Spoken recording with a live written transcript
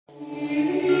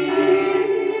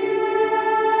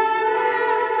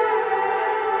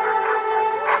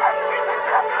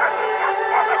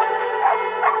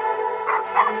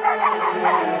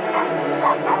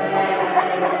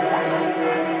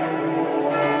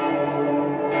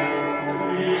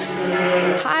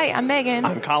Hi, I'm Megan.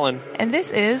 I'm Colin. And this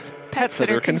is Pet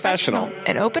Sitter Confessional,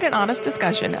 an open and honest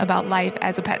discussion about life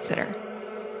as a pet sitter.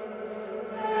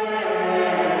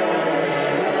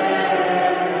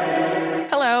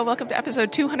 Hello, welcome to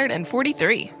episode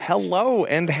 243. Hello,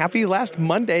 and happy last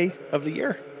Monday of the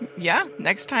year. Yeah,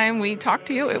 next time we talk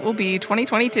to you, it will be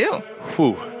 2022.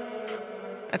 Whew.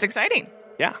 That's exciting.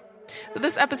 Yeah. So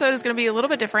this episode is going to be a little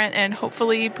bit different and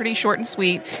hopefully pretty short and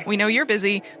sweet. We know you're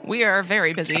busy. We are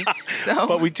very busy.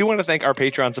 But we do want to thank our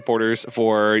Patreon supporters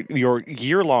for your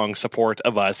year-long support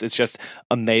of us. It's just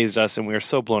amazed us, and we are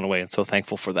so blown away and so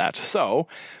thankful for that. So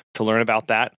to learn about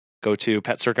that, go to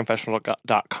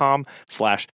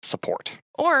petsitterconfessional.com/support.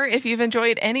 Or if you've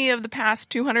enjoyed any of the past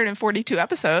 242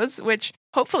 episodes, which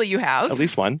hopefully you have. At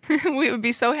least one. We would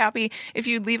be so happy if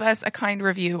you'd leave us a kind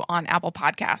review on Apple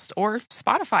Podcast or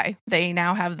Spotify. They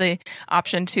now have the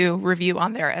option to review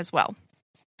on there as well.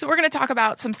 So we're going to talk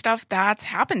about some stuff that's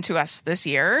happened to us this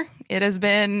year. It has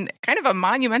been kind of a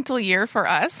monumental year for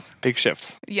us. Big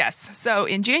shifts. Yes. So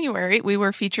in January, we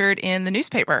were featured in the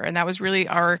newspaper, and that was really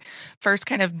our first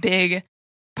kind of big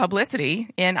publicity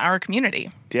in our community.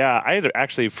 Yeah, I had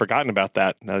actually forgotten about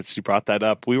that now that you brought that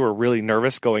up. We were really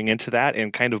nervous going into that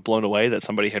and kind of blown away that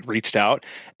somebody had reached out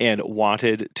and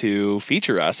wanted to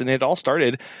feature us. And it all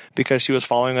started because she was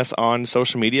following us on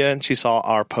social media and she saw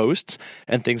our posts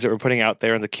and things that we're putting out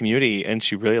there in the community, and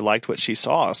she really liked what she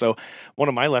saw. So one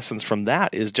of my lessons from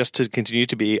that is just to continue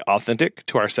to be authentic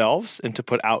to ourselves and to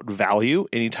put out value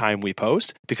anytime we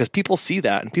post, because people see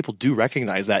that and people do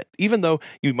recognize that, even though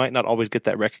you might not always get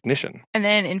that recognition. And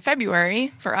then in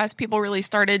February, for us, people really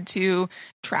started to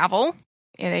travel.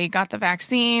 They got the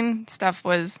vaccine, stuff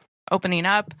was opening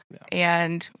up,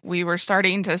 and we were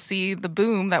starting to see the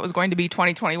boom that was going to be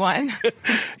 2021.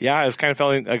 Yeah, it was kind of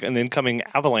feeling like an incoming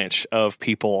avalanche of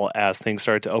people as things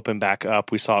started to open back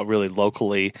up. We saw it really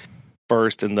locally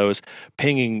first in those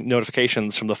pinging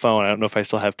notifications from the phone. I don't know if I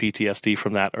still have PTSD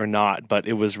from that or not, but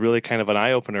it was really kind of an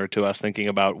eye-opener to us thinking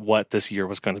about what this year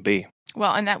was going to be.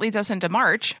 Well, and that leads us into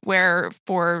March, where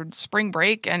for spring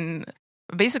break and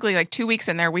basically like 2 weeks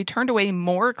in there, we turned away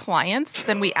more clients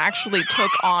than we actually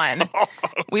took on.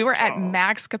 We were at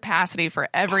max capacity for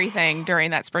everything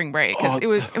during that spring break. It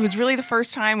was really the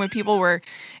first time when people were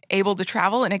able to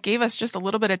travel, and it gave us just a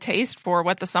little bit of taste for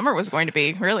what the summer was going to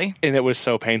be, really. And it was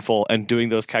so painful, and doing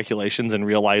those calculations and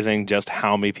realizing just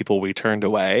how many people we turned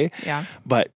away. Yeah.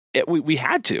 But we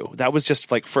had to. That was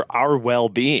just like for our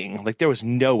well-being. Like there was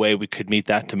no way we could meet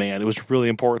that demand. It was really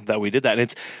important that we did that.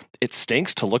 And it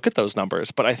stinks to look at those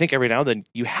numbers, but I think every now and then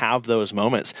you have those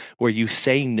moments where you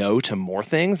say no to more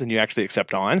things than you actually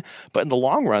accept on. But in the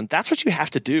long run, that's what you have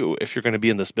to do if you're going to be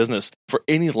in this business for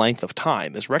any length of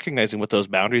time, is recognizing what those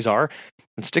boundaries are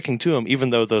and sticking to them, even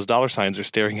though those dollar signs are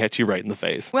staring at you right in the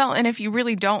face. Well, and if you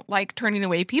really don't like turning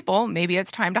away people, maybe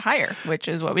it's time to hire, which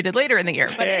is what we did later in the year.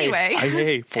 But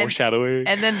anyway, foreshadowing.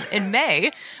 And then in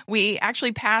May, we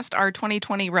actually passed our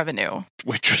 2020 revenue,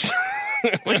 which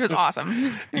was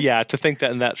awesome. Yeah, to think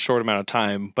that in that short amount of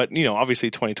time. But,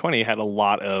 obviously 2020 had a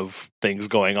lot of things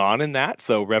going on in that,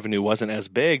 so revenue wasn't as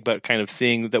big, but kind of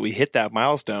seeing that we hit that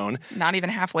milestone. Not even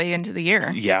halfway into the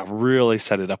year. Yeah, really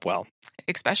set it up well.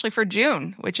 Especially for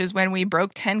June, which is when we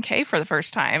broke 10K for the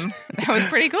first time. That was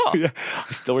pretty cool. Yeah,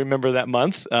 I still remember that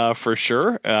month for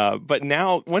sure. But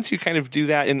now, once you kind of do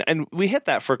that, and we hit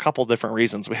that for a couple different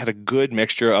reasons. We had a good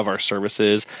mixture of our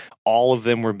services. All of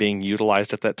them were being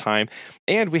utilized at that time.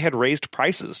 And we had raised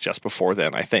prices just before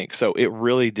then, I think. So it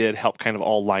really did help kind of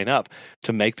all line up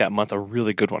to make that month a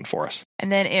really good one for us.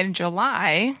 And then in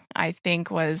July, I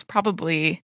think was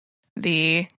probably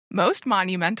the most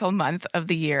monumental month of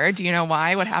the year. Do you know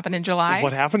why? What happened in July?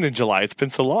 What happened in July? It's been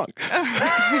so long.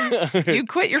 You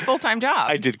quit your full-time job.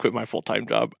 I did quit my full-time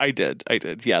job. I did.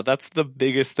 Yeah, that's the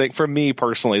biggest thing. For me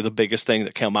personally, the biggest thing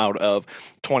that came out of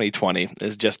 2020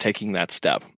 is just taking that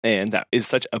step. And that is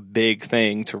such a big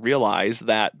thing to realize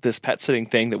that this pet sitting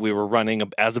thing that we were running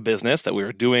as a business, that we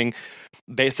were doing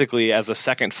basically as a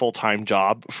second full-time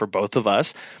job for both of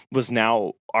us, was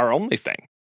now our only thing.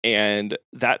 And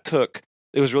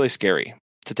it was really scary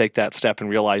to take that step and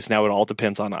realize now it all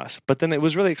depends on us. But then it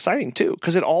was really exciting too,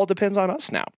 because it all depends on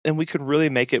us now, and we could really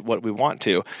make it what we want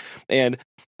to. And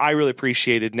I really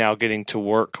appreciated now getting to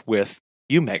work with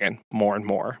you, Megan, more and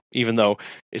more, even though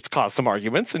it's caused some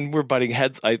arguments and we're butting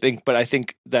heads, I think. But I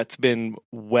think that's been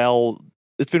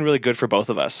it's been really good for both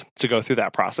of us to go through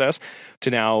that process, to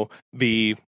now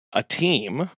be a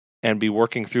team and be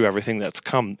working through everything that's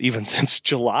come even since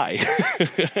July.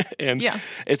 And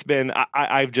it's been,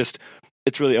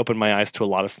 it's really opened my eyes to a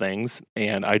lot of things.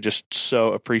 And I just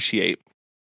so appreciate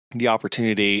the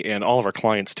opportunity, and all of our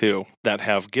clients too, that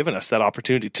have given us that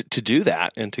opportunity to do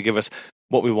that and to give us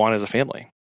what we want as a family.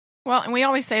 Well, and we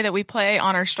always say that we play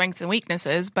on our strengths and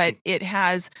weaknesses, but it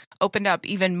has opened up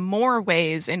even more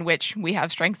ways in which we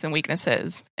have strengths and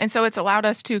weaknesses. And so it's allowed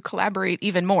us to collaborate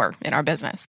even more in our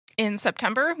business. In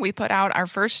September, we put out our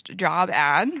first job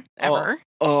ad ever.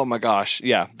 Oh my gosh.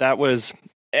 Yeah,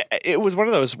 it was one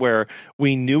of those where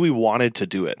we knew we wanted to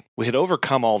do it. We had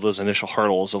overcome all those initial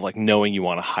hurdles of like knowing you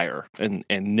want to hire and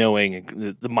knowing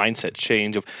the mindset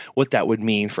change of what that would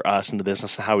mean for us in the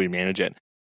business and how we manage it.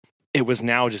 It was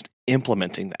now just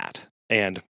implementing that.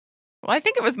 And well, I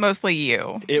think it was mostly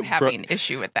you having an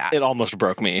issue with that. It almost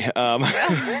broke me.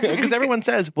 Because everyone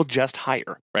says, well, just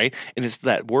hire, right? And it's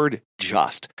that word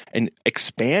just, and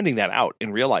expanding that out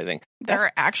and realizing there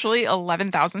are actually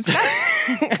 11,000 steps.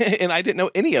 And I didn't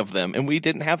know any of them, and we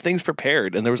didn't have things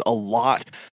prepared, and there was a lot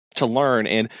to learn.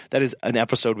 And that is an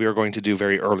episode we are going to do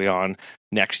very early on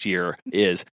next year,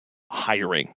 is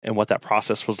hiring and what that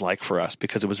process was like for us,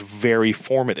 because it was very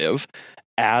formative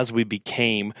as we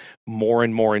became more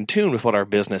and more in tune with what our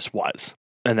business was.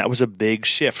 And that was a big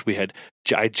shift.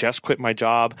 I just quit my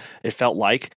job, it felt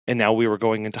like, and now we were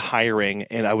going into hiring,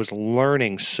 and I was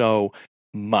learning so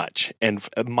much. And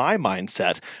my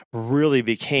mindset really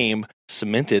became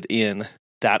cemented in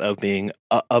that of being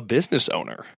a business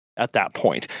owner at that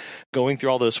point. Going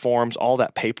through all those forms, all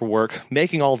that paperwork,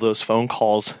 making all those phone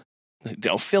calls,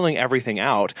 filling everything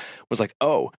out was like,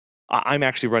 oh, I'm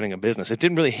actually running a business. It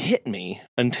didn't really hit me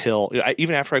until,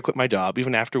 even after I quit my job,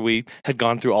 even after we had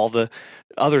gone through all the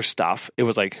other stuff, it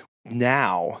was like,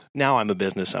 now I'm a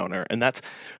business owner. And that's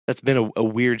been a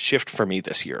weird shift for me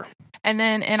this year. And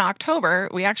then in October,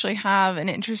 we actually have an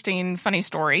interesting, funny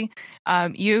story.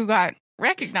 You got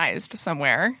recognized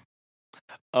somewhere.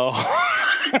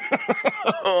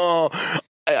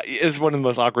 It's one of the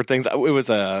most awkward things. It was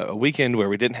a weekend where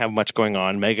we didn't have much going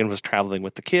on. Megan was traveling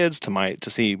with the kids to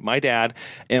see my dad,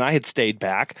 and I had stayed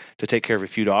back to take care of a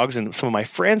few dogs, and some of my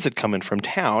friends had come in from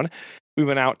town. We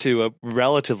went out to a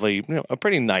relatively, a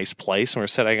pretty nice place, and we were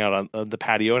sitting out on the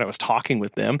patio, and I was talking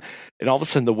with them, and all of a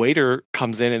sudden the waiter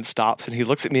comes in and stops, and he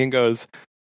looks at me and goes,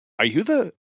 are you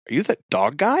the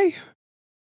dog guy?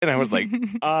 And I was like,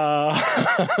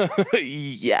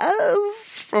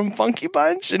 yes, from Funky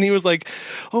Bunch. And he was like,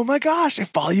 oh my gosh, I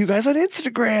follow you guys on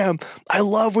Instagram. I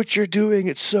love what you're doing.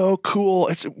 It's so cool.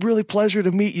 It's a really pleasure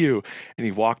to meet you. And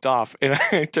he walked off, and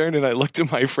I turned and I looked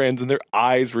at my friends, and their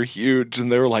eyes were huge,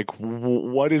 and they were like,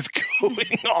 what is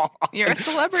going on? You're a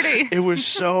celebrity. It was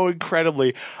so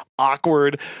incredibly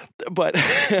awkward, but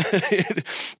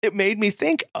it made me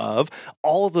think of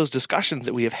all of those discussions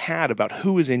that we have had about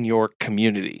who is in your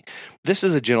community. This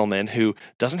is a gentleman who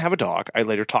doesn't have a dog. I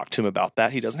later talked to him about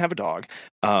that. He doesn't have a dog.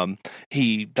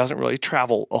 He doesn't really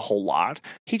travel a whole lot.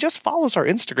 He just follows our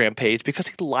Instagram page because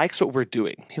he likes what we're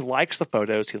doing. He likes the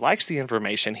photos. He likes the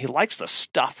information. He likes the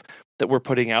stuff that we're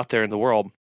putting out there in the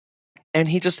world. And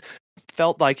he just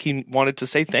felt like he wanted to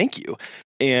say thank you.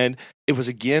 And it was,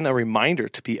 again, a reminder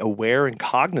to be aware and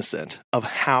cognizant of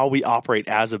how we operate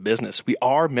as a business. We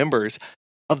are members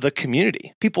of the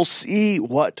community. People see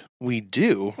what we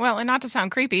do. Well, and not to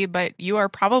sound creepy, but you are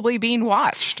probably being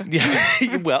watched.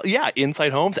 Yeah. Well, yeah,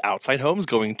 inside homes, outside homes,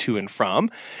 going to and from.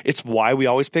 It's why we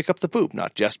always pick up the poop,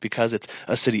 not just because it's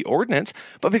a city ordinance,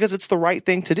 but because it's the right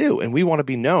thing to do. And we want to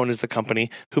be known as the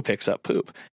company who picks up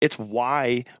poop. It's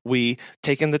why we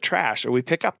take in the trash, or we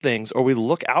pick up things, or we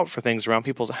look out for things around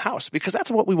people's house, because that's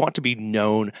what we want to be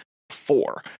known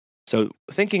for. So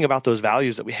thinking about those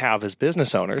values that we have as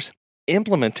business owners,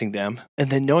 implementing them, and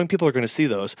then knowing people are going to see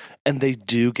those, and they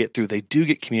do get through, they do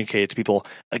get communicated to people,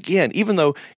 again, even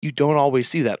though you don't always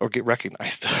see that or get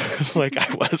recognized like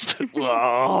I was.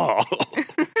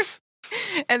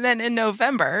 And then in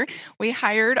November, we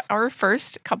hired our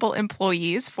first couple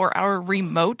employees for our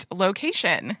remote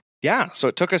location. Yeah, so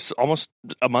it took us almost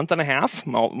a month and a half,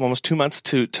 almost 2 months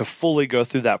to fully go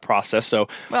through that process. So,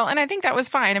 well, and I think that was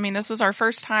fine. I mean, this was our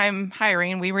first time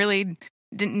hiring. We really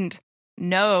didn't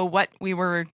know what we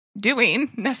were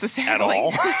doing necessarily.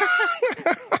 At all.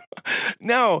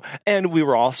 No. And we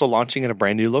were also launching in a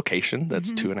brand new location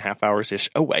that's 2.5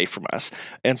 hours-ish away from us.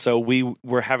 And so we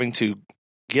were having to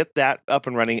get that up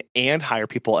and running and hire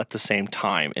people at the same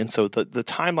time. And so the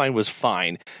timeline was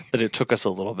fine, but it took us a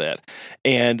little bit.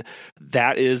 And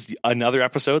that is another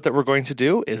episode that we're going to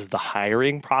do, is the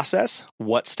hiring process,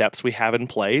 what steps we have in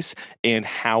place, and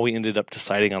how we ended up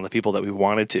deciding on the people that we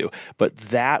wanted to. But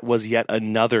that was yet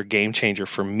another game changer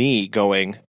for me,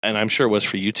 going, and I'm sure it was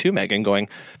for you too, Megan, going,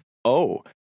 oh,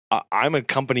 I'm a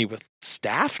company with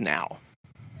staff now.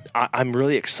 I'm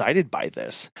really excited by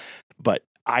this. But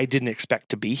I didn't expect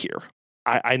to be here.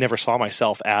 I never saw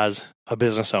myself as a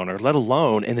business owner, let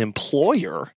alone an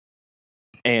employer.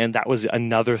 And that was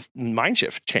another mind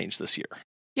shift change this year.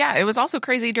 Yeah, it was also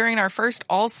crazy during our first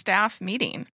all-staff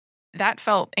meeting. That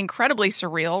felt incredibly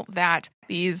surreal that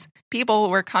these people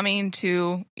were coming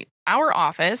to our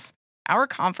office, our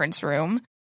conference room,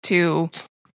 to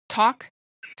talk,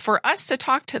 for us to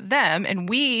talk to them, and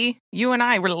you and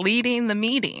I were leading the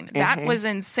meeting. That was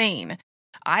insane.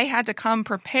 I had to come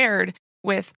prepared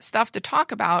with stuff to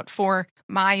talk about for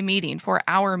my meeting, for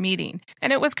our meeting.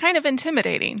 And it was kind of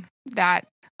intimidating that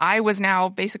I was now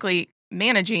basically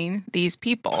managing these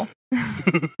people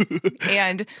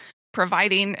and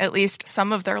providing at least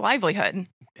some of their livelihood.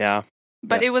 Yeah.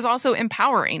 But it was also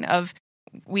empowering of,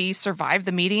 we survived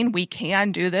the meeting. We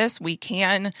can do this. We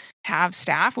can have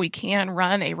staff. We can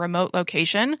run a remote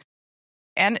location.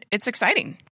 And it's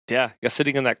exciting. Yeah.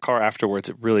 Sitting in that car afterwards,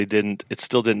 it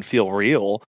still didn't feel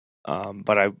real.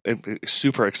 But I'm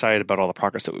super excited about all the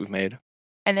progress that we've made.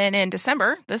 And then in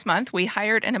December, this month, we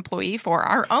hired an employee for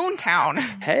our own town.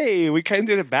 Hey, we kind of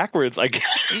did it backwards, I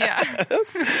guess.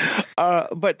 Yeah.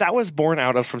 But that was born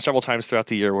out of from several times throughout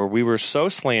the year where we were so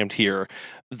slammed here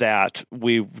that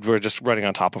we were just running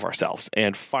on top of ourselves.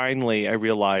 And finally, I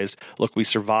realized, look, we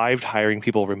survived hiring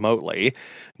people remotely.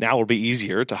 Now it'll be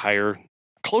easier to hire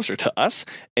closer to us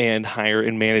and hire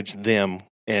and manage them.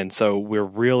 And so we're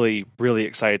really, really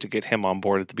excited to get him on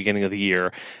board at the beginning of the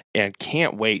year and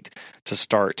can't wait to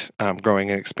start growing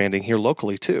and expanding here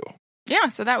locally too. Yeah,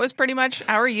 so that was pretty much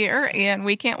our year, and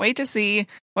we can't wait to see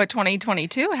what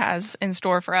 2022 has in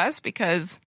store for us,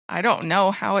 because I don't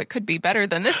know how it could be better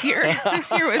than this year. This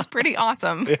year was pretty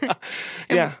awesome.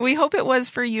 Yeah. We hope it was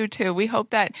for you too. We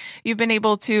hope that you've been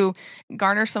able to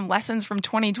garner some lessons from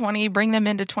 2020, bring them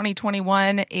into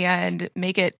 2021, and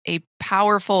make it a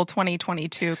powerful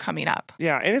 2022 coming up.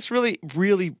 Yeah, and it's really,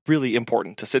 really, really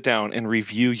important to sit down and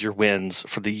review your wins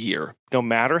for the year. No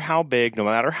matter how big, no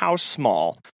matter how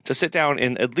small, to sit down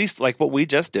and at least like what we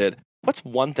just did, what's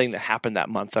one thing that happened that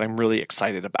month that I'm really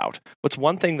excited about? What's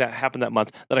one thing that happened that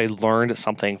month that I learned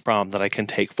something from that I can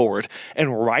take forward,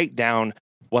 and write down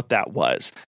what that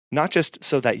was? Not just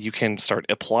so that you can start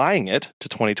applying it to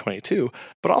 2022,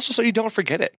 but also so you don't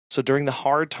forget it. So during the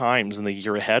hard times in the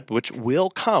year ahead, which will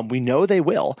come, we know they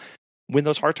will, when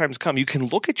those hard times come, you can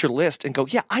look at your list and go,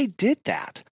 yeah, I did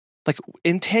that. Like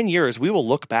in 10 years, we will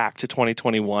look back to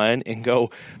 2021 and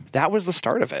go, that was the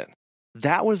start of it.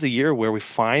 That was the year where we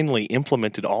finally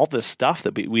implemented all this stuff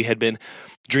that we had been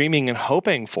dreaming and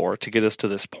hoping for to get us to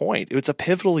this point. It was a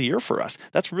pivotal year for us.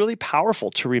 That's really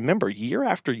powerful to remember year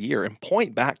after year and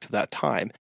point back to that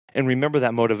time and remember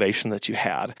that motivation that you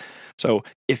had. So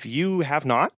if you have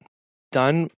not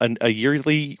done a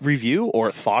yearly review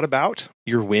or thought about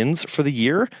your wins for the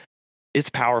year, it's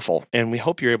powerful. And we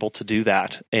hope you're able to do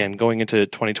that. And going into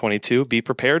 2022, be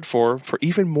prepared for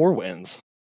even more wins.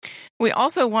 We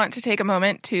also want to take a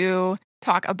moment to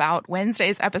talk about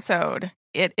Wednesday's episode.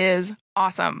 It is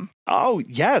awesome. Oh,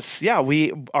 yes. Yeah,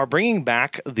 we are bringing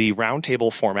back the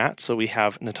roundtable format. So we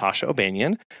have Natasha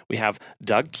O'Banion, we have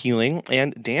Doug Keeling,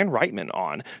 and Dan Reitman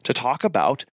on to talk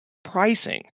about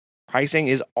pricing. Pricing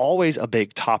is always a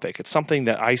big topic. It's something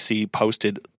that I see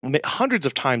posted hundreds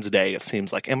of times a day, it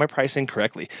seems like. Am I pricing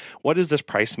correctly? What does this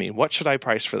price mean? What should I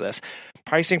price for this?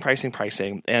 Pricing.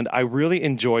 And I really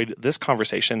enjoyed this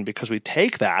conversation because we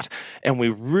take that and we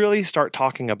really start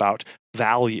talking about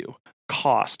value,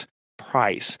 cost,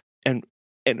 price, and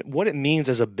what it means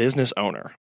as a business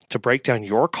owner to break down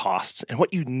your costs and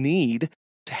what you need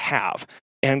to have,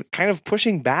 and kind of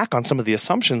pushing back on some of the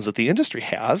assumptions that the industry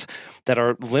has that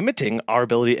are limiting our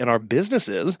ability and our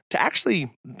businesses to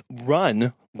actually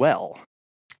run well.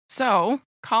 So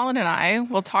Colin and I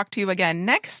will talk to you again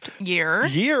next year.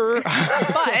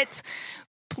 But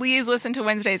please listen to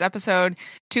Wednesday's episode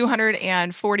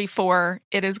 244.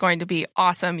 It is going to be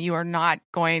awesome. You are not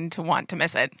going to want to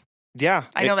miss it. Yeah.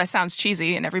 I know that sounds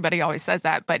cheesy and everybody always says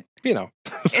that, but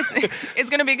it's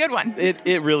going to be a good one.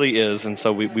 It really is. And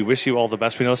so we wish you all the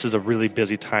best. We know this is a really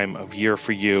busy time of year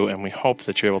for you, and we hope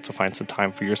that you're able to find some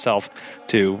time for yourself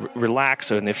to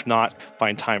relax, and if not,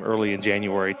 find time early in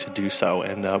January to do so.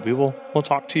 And we'll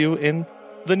talk to you in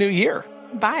the new year.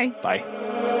 Bye. Bye.